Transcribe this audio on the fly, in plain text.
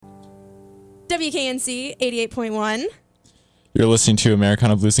WKNC 88.1. You're listening to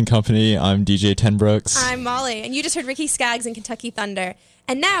Americana Blues and Company. I'm DJ Ten Brooks. I'm Molly, and you just heard Ricky Skaggs and Kentucky Thunder.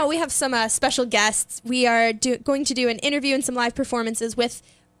 And now we have some special guests. We are going to do an interview and some live performances with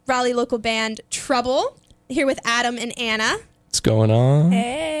Raleigh local band Trouble, here with Adam and Anna. What's going on?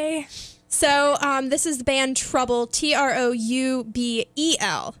 Hey. So this is the band Trouble,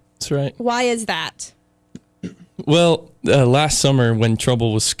 Troubel. That's right. Why is that? Well, last summer when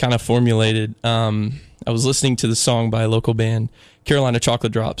Trouble was kind of formulated, I was listening to the song by a local band, Carolina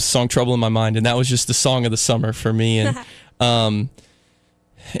Chocolate Drops, song Trouble in My Mind, and that was just the song of the summer for me. And and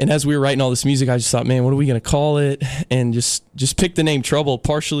as we were writing all this music, I just thought, man, what are we going to call it? And just pick the name Trouble,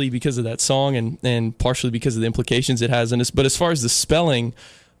 partially because of that song and partially because of the implications it has in us. But as far as the spelling,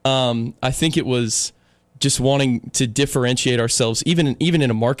 I think it was just wanting to differentiate ourselves, even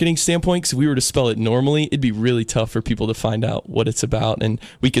in a marketing standpoint, because if we were to spell it normally, it'd be really tough for people to find out what it's about. And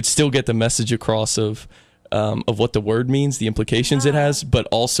we could still get the message across of what the word means, the implications it has, but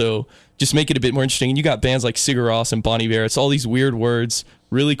also just make it a bit more interesting. And you got bands like Sigur Rós and Bon Iver. It's all these weird words,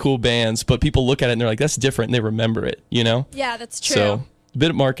 really cool bands, but people look at it and they're like, that's different, and they remember it, you know? Yeah, that's true. So a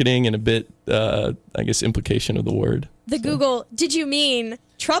bit of marketing and a bit, I guess, implication of the word. Google, did you mean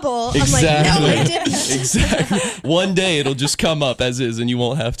trouble? Exactly. I'm like, no, I didn't. Exactly. One day it'll just come up as is, and you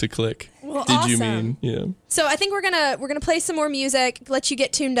won't have to click. Well, did you awesome. mean? Yeah. So I think we're gonna play some more music, let you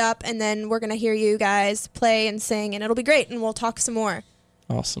get tuned up, and then we're gonna hear you guys play and sing, and it'll be great, and we'll talk some more.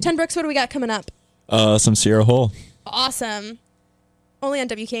 Awesome. Ten Brooks, what do we got coming up? Some Sierra Hull. Awesome. Only on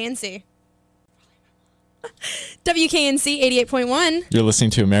WKNC. WKNC 88.1. You're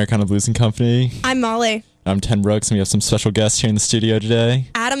listening to Americana Blues and Company. I'm Molly. I'm Ten Brooks, and we have some special guests here in the studio today.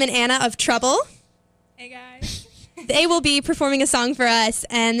 Adam and Anna of Trouble. Hey guys. They will be performing a song for us,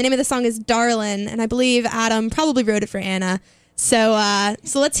 and the name of the song is Darlin', and I believe Adam probably wrote it for Anna. So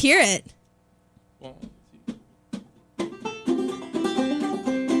let's hear it.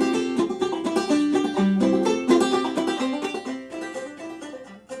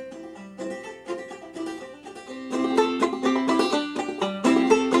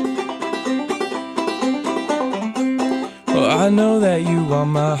 I know that you want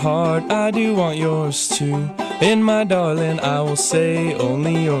my heart, I do want yours too. And my darling, I will say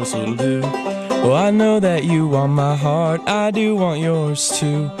only yours will do. Oh, I know that you want my heart, I do want yours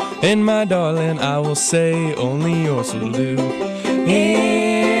too. And my darling, I will say only yours will do.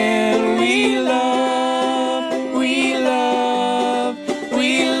 And we love, we love,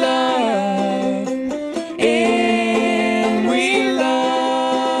 we love. And we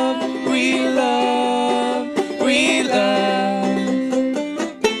love, we love, we love.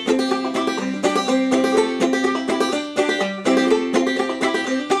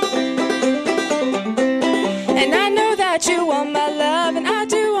 And I know that you want my love, and I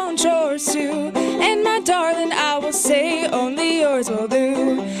do want yours too. And my darling, I will say only yours will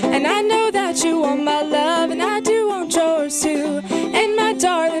do. And I know that you want my love, and I do want yours too. And my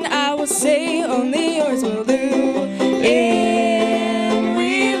darling, I will say only yours will do. And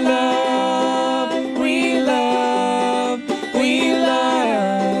we love, we love, we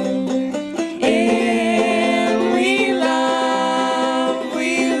love. And we love,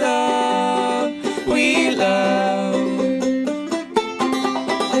 we love, we love.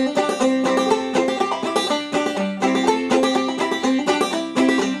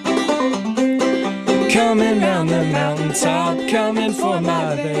 Coming round the mountaintop, coming for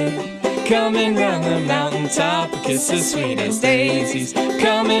my babe. Coming round the mountaintop, a kiss as sweet as daisies.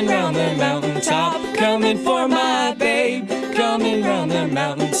 Coming round the mountaintop, coming for my babe. Coming round the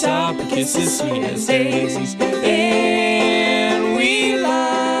mountaintop, a kiss as sweet as daisies. And we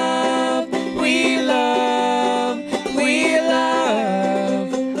love, we love, we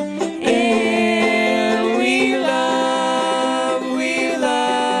love. And we love, we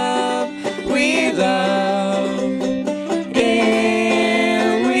love, we love.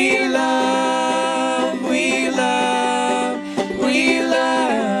 And we love, we love, we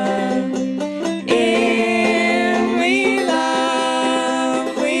love. And we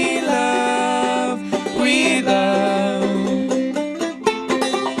love, we love, we love.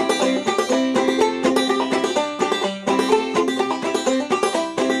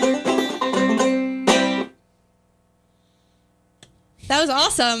 That was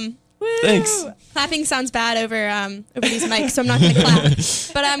awesome. Woo! Thanks. Clapping sounds bad over these mics, so I'm not going to clap.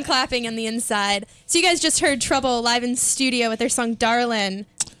 But I'm clapping on the inside. So you guys just heard Trouble live in studio with their song Darlin'.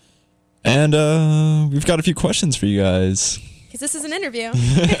 And we've got a few questions for you guys. Because this is an interview.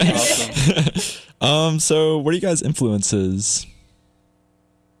 So what are you guys' influences?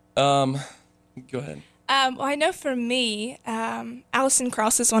 Go ahead. Well, I know for me, Alison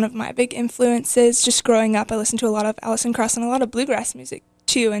Krauss is one of my big influences. Just growing up, I listened to a lot of Alison Krauss and a lot of bluegrass music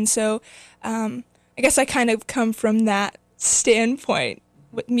too, and so I guess I kind of come from that standpoint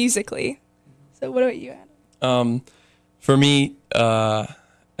musically. So what about you, Adam? For me,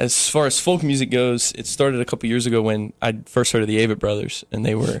 as far as folk music goes, it started a couple years ago when I first heard of the Avett Brothers, and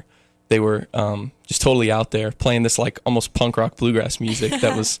they were just totally out there playing this like almost punk rock bluegrass music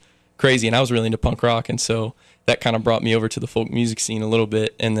that was crazy, and I was really into punk rock, and so that kind of brought me over to the folk music scene a little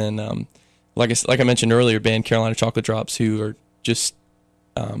bit. And then, like I mentioned earlier, band Carolina Chocolate Drops, who are just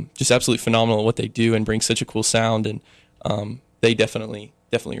absolutely phenomenal at what they do and bring such a cool sound, and they definitely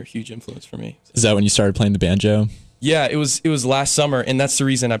are a huge influence for me. Is that when you started playing the banjo? Yeah, it was last summer, and that's the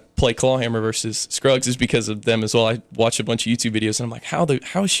reason I play Clawhammer versus Scruggs is because of them as well. I watched a bunch of YouTube videos, and I'm like,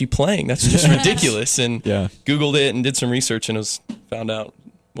 how is she playing? That's just ridiculous. And Googled it and did some research, and found out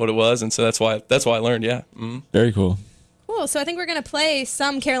what it was, and so that's why I learned. Yeah, Very cool. Cool. So I think we're gonna play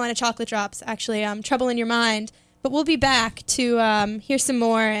some Carolina Chocolate Drops. Actually, Trouble in Your Mind. But we'll be back to hear some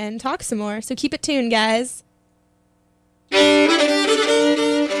more and talk some more. So keep it tuned, guys.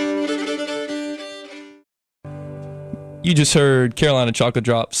 You just heard Carolina Chocolate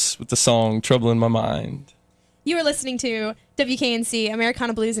Drops with the song Trouble in My Mind. You are listening to WKNC,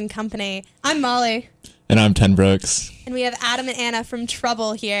 Americana Blues and Company. I'm Molly. And I'm Ten Brooks. And we have Adam and Anna from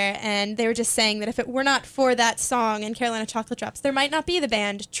Trouble here, and they were just saying that if it were not for that song and Carolina Chocolate Drops, there might not be the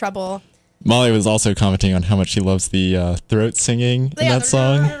band Trouble. Molly was also commenting on how much she loves the throat singing in that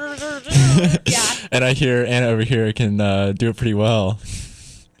song. Yeah. And I hear Anna over here can do it pretty well.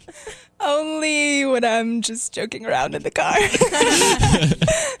 Only when I'm just joking around in the car.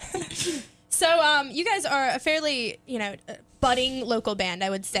 So you guys are a fairly, budding local band,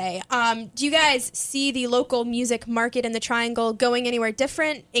 I would say. Do you guys see the local music market in the Triangle going anywhere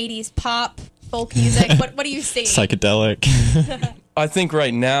different? 80s pop, folk music? What do you see? Psychedelic. I think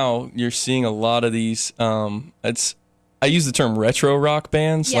right now you're seeing a lot of these. I use the term retro rock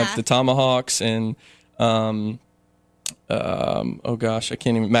bands like the Tomahawks and I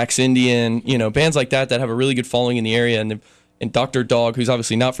can't even, Max Indian, bands like that have a really good following in the area, and Dr. Dog, who's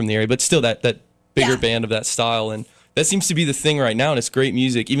obviously not from the area, but still that bigger band of that style, and that seems to be the thing right now, and it's great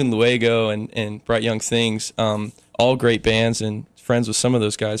music. Even Luego and Bright Young Things, all great bands, and friends with some of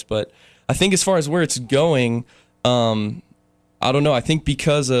those guys. But I think as far as where it's going, I don't know. I think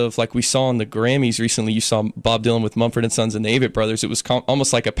because of, like we saw in the Grammys recently, you saw Bob Dylan with Mumford & Sons and the Avett Brothers. It was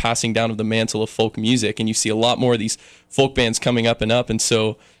almost like a passing down of the mantle of folk music, and you see a lot more of these folk bands coming up. And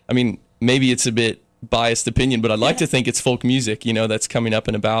so, I mean, maybe it's a bit biased opinion, but I'd like to think it's folk music, that's coming up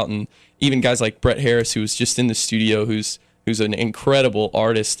and about. And even guys like Brett Harris, who was just in the studio, who's an incredible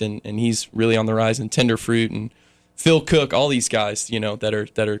artist, and he's really on the rise, and Tenderfruit and Phil Cook, all these guys,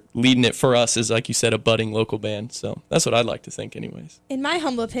 that are leading it for us as, like you said, a budding local band. So that's what I'd like to think anyways. In my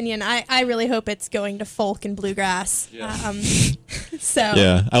humble opinion, I really hope it's going to folk and bluegrass. Yeah.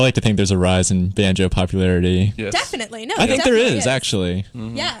 Yeah, I like to think there's a rise in banjo popularity. Yes. Definitely. No, I think there is, actually.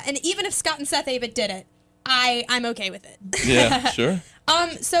 Mm-hmm. Yeah, and even if Scott and Seth Avett did it, I'm okay with it. Yeah, sure.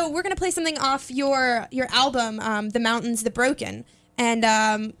 So we're gonna play something off your album, The Mountains, The Broken,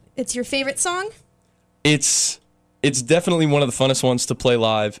 and it's your favorite song? It's definitely one of the funnest ones to play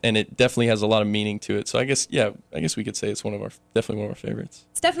live, and it definitely has a lot of meaning to it. So I guess we could say it's definitely one of our favorites.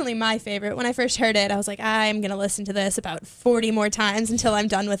 It's definitely my favorite. When I first heard it, I was like, I'm gonna listen to this about 40 more times until I'm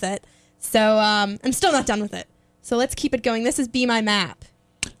done with it. So I'm still not done with it. So let's keep it going. This is Be My Map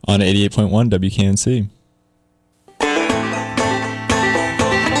On 88.1 WKNC.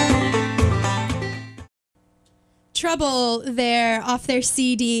 Trouble there off their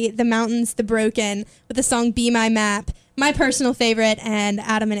CD, The Mountains, The Broken, with the song Be My Map. My personal favorite, and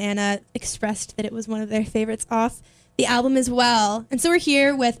Adam and Anna expressed that it was one of their favorites off the album as well. And so we're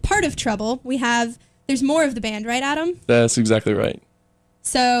here with part of Trouble. There's more of the band, right, Adam? That's exactly right.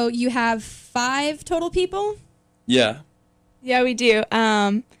 So you have 5 total people? Yeah. Yeah, we do.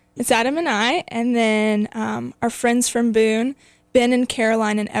 It's Adam and I, and then our friends from Boone, Ben and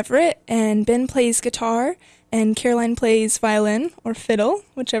Caroline and Everett, and Ben plays guitar, and Caroline plays violin or fiddle,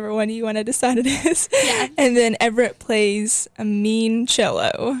 whichever one you want to decide it is. Yeah. And then Everett plays a mean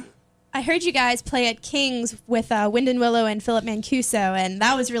cello. I heard you guys play at King's with Wyndon Willow and Philip Mancuso, and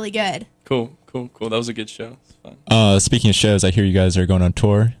that was really good. Cool. That was a good show. It's fun. Speaking of shows, I hear you guys are going on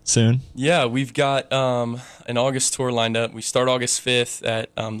tour soon. Yeah, we've got an August tour lined up. We start August 5th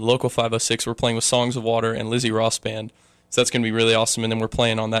at the local 506. We're playing with Songs of Water and Lizzie Ross Band. So that's going to be really awesome. And then we're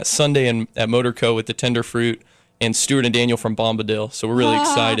playing on that Sunday at Motor Co. with the Tenderfruit and Stuart and Daniel from Bombadil. So we're really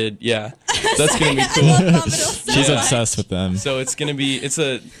excited. Yeah, so that's gonna be I cool. love Bombadil so She's much. obsessed with them. So it's gonna be it's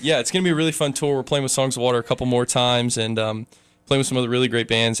gonna be a really fun tour. We're playing with Songs of Water a couple more times, and playing with some other really great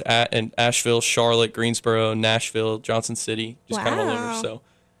bands in Asheville, Charlotte, Greensboro, Nashville, Johnson City, just kind of all over. So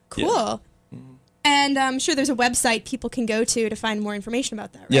Cool. yeah. And I'm sure there's a website people can go to find more information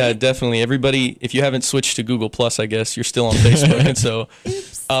about that, right? Yeah, definitely. Everybody, if you haven't switched to Google Plus, I guess you're still on Facebook, and so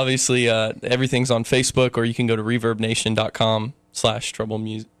obviously everything's on Facebook, or you can go to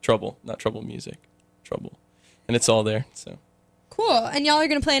reverbnation.com/trouble, not trouble music, trouble, and it's all there. So Cool. And y'all are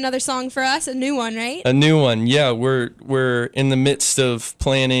going to play another song for us, a new one, right? a new one, yeah. We're in the midst of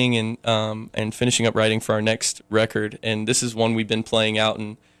planning and finishing up writing for our next record, and this is one we've been playing out,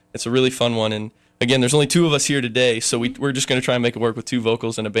 and it's a really fun one. And again, there's only 2 of us here today, so we're just going to try and make it work with 2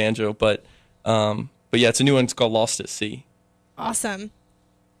 vocals and a banjo. But yeah, it's a new one. It's called Lost at Sea. Awesome.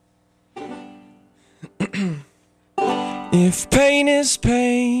 If pain is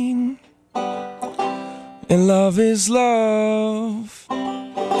pain and love is love,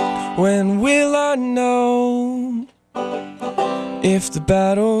 when will I know if the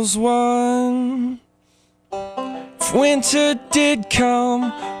battle's won? If winter did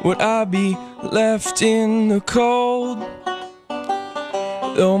come, would I be left in the cold?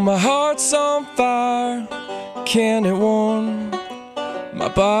 Though my heart's on fire, can it warm my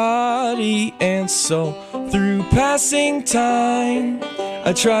body and soul? Through passing time,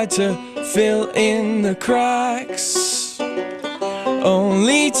 I tried to fill in the cracks,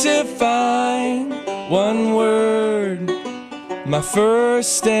 only to find one word, my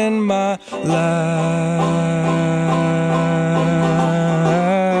first and my last.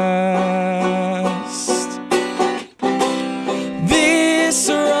 This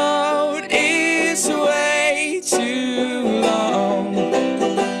road is way too long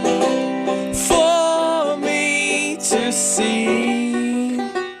for me to see,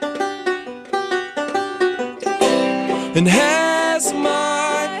 and has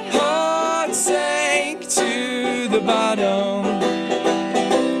my heart sank to the bottom?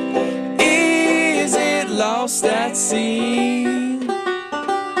 Is it lost at sea?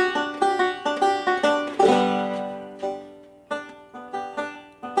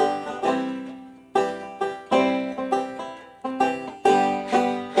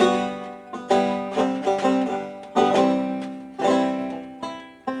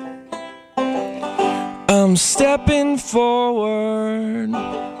 I'm stepping forward,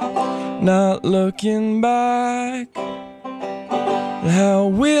 not looking back. How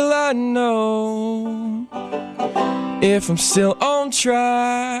will I know if I'm still on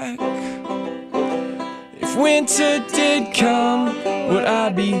track? If winter did come, would I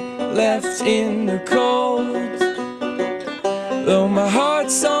be left in the cold? Though my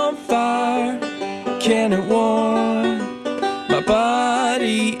heart's on fire, can it warm my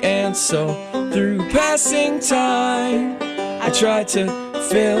body and soul? Through passing time, I tried to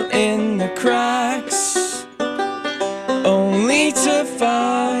fill in the cracks, only to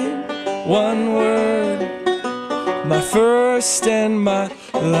find one word, my first and my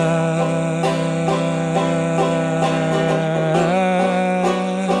last.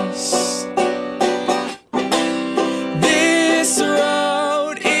 This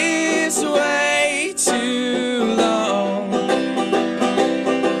road is way too long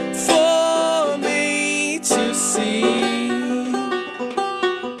for me to see.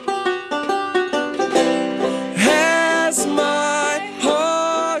 Has my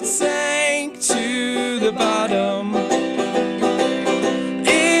heart sank to the bottom?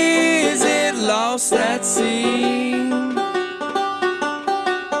 Is it lost at sea?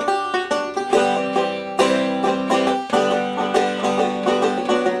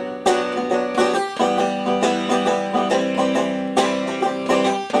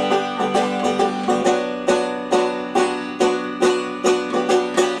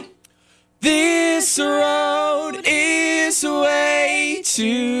 This road is way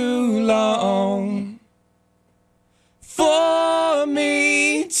too long for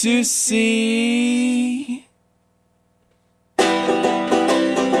me to see.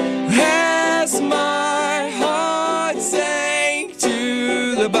 Has my heart sank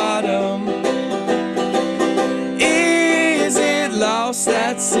to the bottom? Is it lost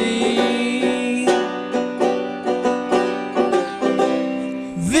at sea?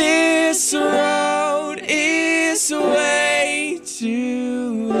 This road is way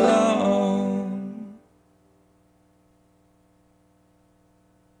too long.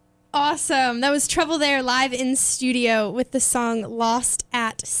 Awesome. That was Trouble There live in studio with the song Lost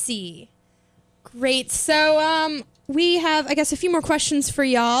at Sea. Great. So we have, I guess, a few more questions for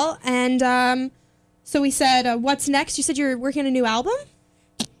y'all. And So we said, what's next? You said you're working on a new album?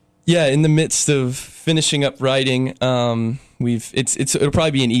 Yeah, in the midst of finishing up writing, it'll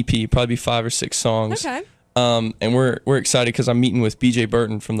probably be an EP, probably 5 or 6 songs. Okay. And we're excited because I'm meeting with BJ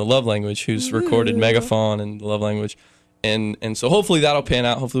Burton from The Love Language, who's recorded Megaphone and The Love Language, and so hopefully that'll pan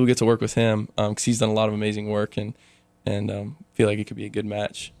out. Hopefully we'll get to work with him because he's done a lot of amazing work and feel like it could be a good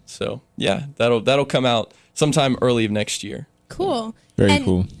match. So yeah, that'll come out sometime early of next year. Cool. Very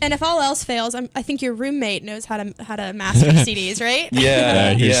cool. And if all else fails, I think your roommate knows how to master CDs, right?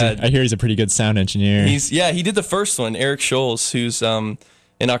 Yeah, I hear he's a pretty good sound engineer. He did the first one. Eric Scholes, who's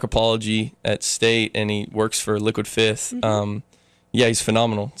in anthropology at State, and he works for Liquid Fifth. He's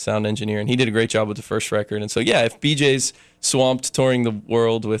phenomenal sound engineer, and he did a great job with the first record. And so yeah, if BJ's swamped touring the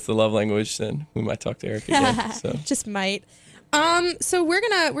world with The Love Language, then we might talk to Eric again. So. Just might. So we're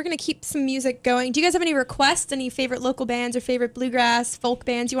gonna keep some music going. Do you guys have any requests? Any favorite local bands or favorite bluegrass folk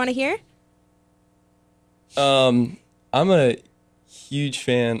bands you want to hear? I'm a huge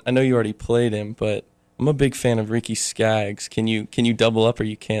fan. I know you already played him, but I'm a big fan of Ricky Skaggs. Can you double up or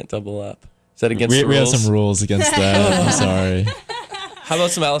you can't double up? Is that against the rules? We have some rules against that. I'm sorry. How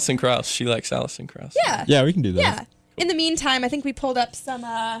about some Alison Krauss? She likes Alison Krauss. Yeah. Yeah, we can do that. Yeah. In the meantime, I think we pulled up some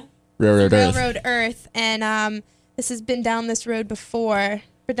Railroad Earth, and this has been down this road before.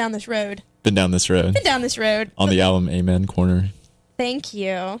 Been down this road. Been down this road. Been down this road. On the album Amen Corner. Thank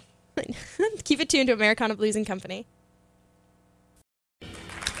you. Keep it tuned to Americana Blues and Company.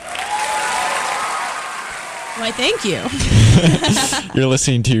 Why, thank you. You're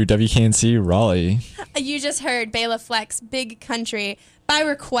listening to WKNC Raleigh. You just heard Bela Fleck's Big Country by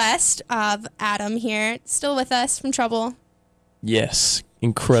request of Adam here, still with us from Trouble. Yes.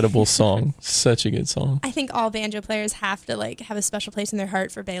 Incredible song. Such a good song. I think all banjo players have to have a special place in their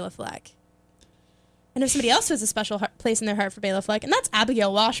heart for Bela Fleck. I know somebody else who has a special place in their heart for Bela Fleck, and that's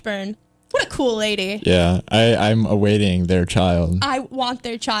Abigail Washburn. What a cool lady. Yeah, I'm awaiting their child. I want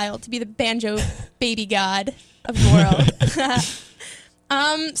their child to be the banjo baby god of the world.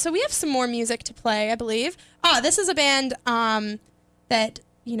 So we have some more music to play, I believe. This is a band that,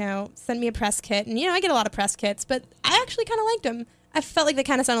 sent me a press kit. And, I get a lot of press kits, but I actually kind of liked them. I felt like they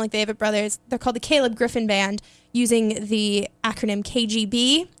kind of sounded like the Avett Brothers. They're called the Caleb Griffin Band, using the acronym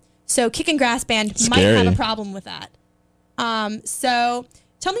KGB. So Kickin' Grass Band might have a problem with that. So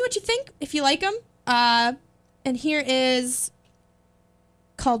tell me what you think, if you like them. And here is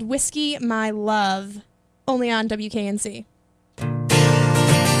called Whiskey My Love, only on WKNC.